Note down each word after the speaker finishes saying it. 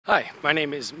Hi, my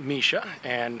name is Misha,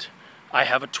 and I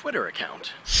have a Twitter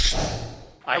account.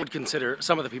 I would consider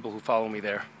some of the people who follow me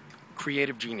there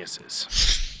creative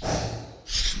geniuses.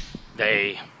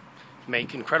 They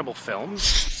make incredible films.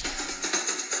 Too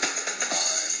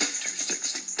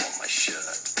sexy for my shirt,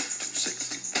 too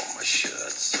sexy for my shirt,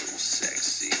 so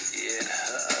sexy it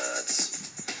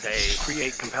hurts. They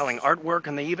create compelling artwork,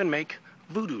 and they even make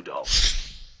voodoo dolls.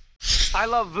 I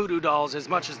love voodoo dolls as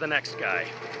much as the next guy.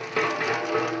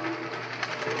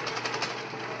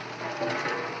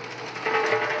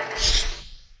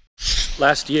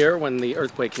 Last year, when the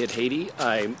earthquake hit Haiti,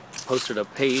 I posted a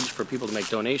page for people to make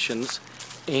donations,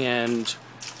 and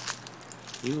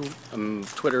you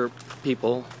Twitter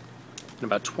people, in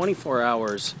about 24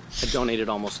 hours, had donated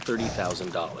almost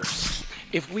 $30,000.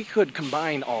 If we could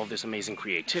combine all of this amazing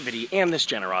creativity and this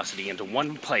generosity into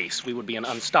one place, we would be an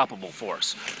unstoppable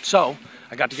force. So,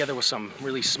 I got together with some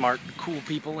really smart, cool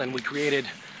people, and we created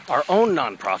our own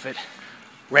nonprofit,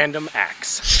 Random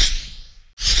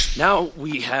Acts. Now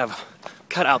we have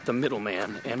cut out the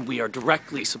middleman, and we are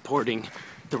directly supporting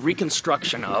the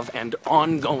reconstruction of and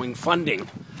ongoing funding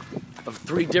of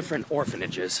 3 different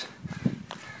orphanages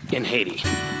in Haiti.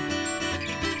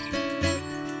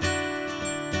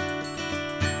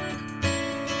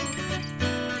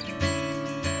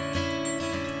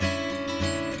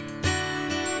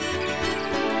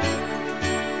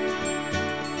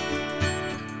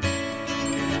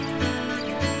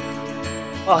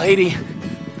 While Haiti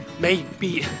may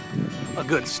be a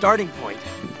good starting point,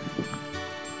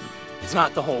 it's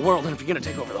not the whole world, and if you're gonna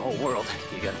take over the whole world,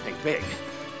 you gotta think big.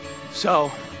 So,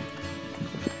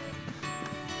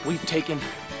 we've taken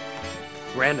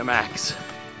Random Acts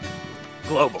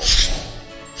global.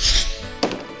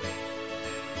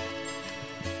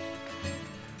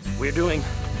 We're doing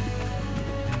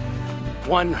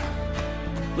one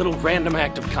little random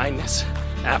act of kindness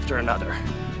after another,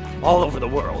 all over the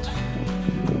world.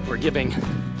 We're giving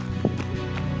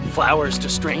flowers to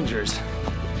strangers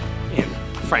in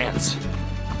France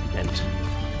and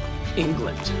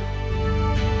England.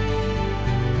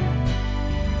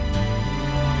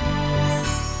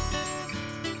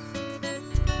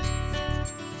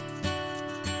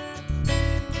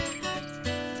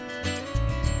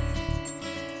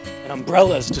 And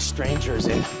umbrellas to strangers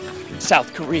in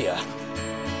South Korea.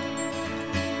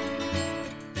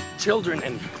 Children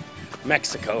in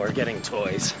Mexico are getting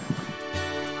toys.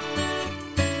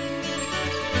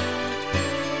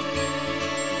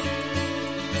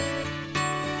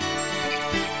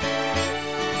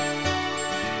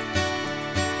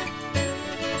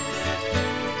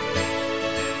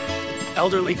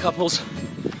 Elderly couples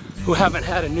who haven't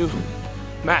had a new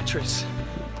mattress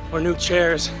or new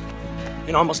chairs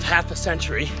in almost half a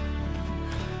century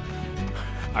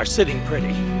are sitting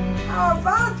pretty. How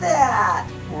about that?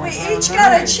 We each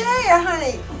got a chair,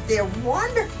 honey. They're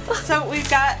wonderful. So we've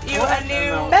got you a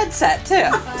new bed set too.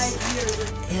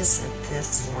 Isn't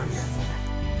this wonderful?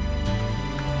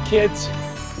 Kids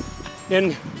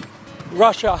in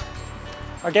Russia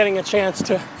are getting a chance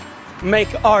to make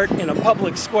art in a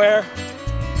public square.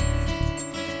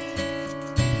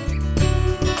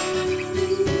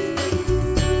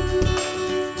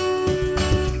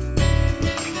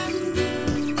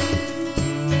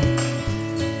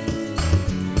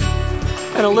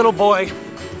 And a little boy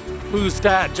whose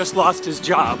dad just lost his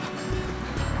job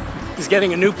is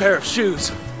getting a new pair of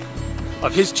shoes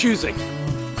of his choosing.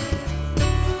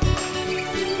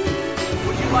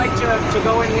 Would you like to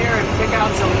go in here and pick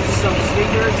out some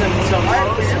sneakers and some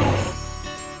clothes?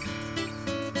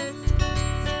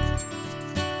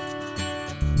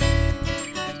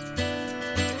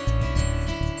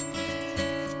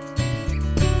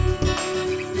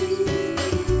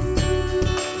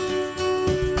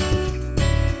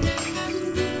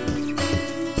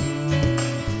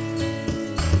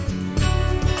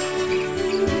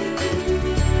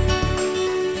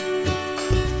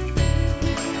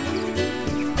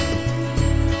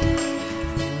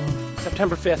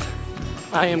 September 5th,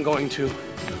 I am going to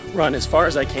run as far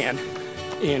as I can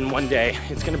in one day.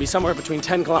 It's going to be somewhere between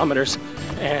 10 kilometers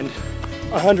and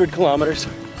 100 kilometers.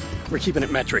 We're keeping it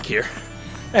metric here.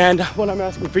 And what I'm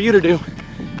asking for you to do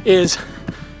is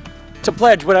to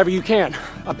pledge whatever you can.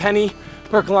 A penny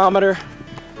per kilometer,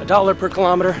 $1 per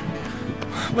kilometer,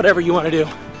 whatever you want to do.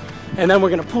 And then we're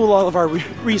going to pool all of our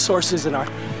resources and our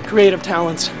creative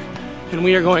talents, and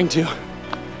we are going to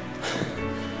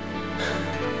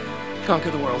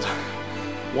conquer the world,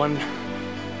 one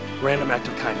random act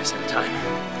of kindness at a time.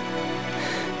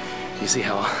 You see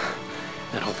how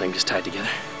that whole thing just tied together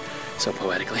so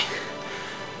poetically?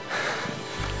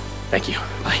 Thank you.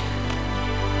 Bye.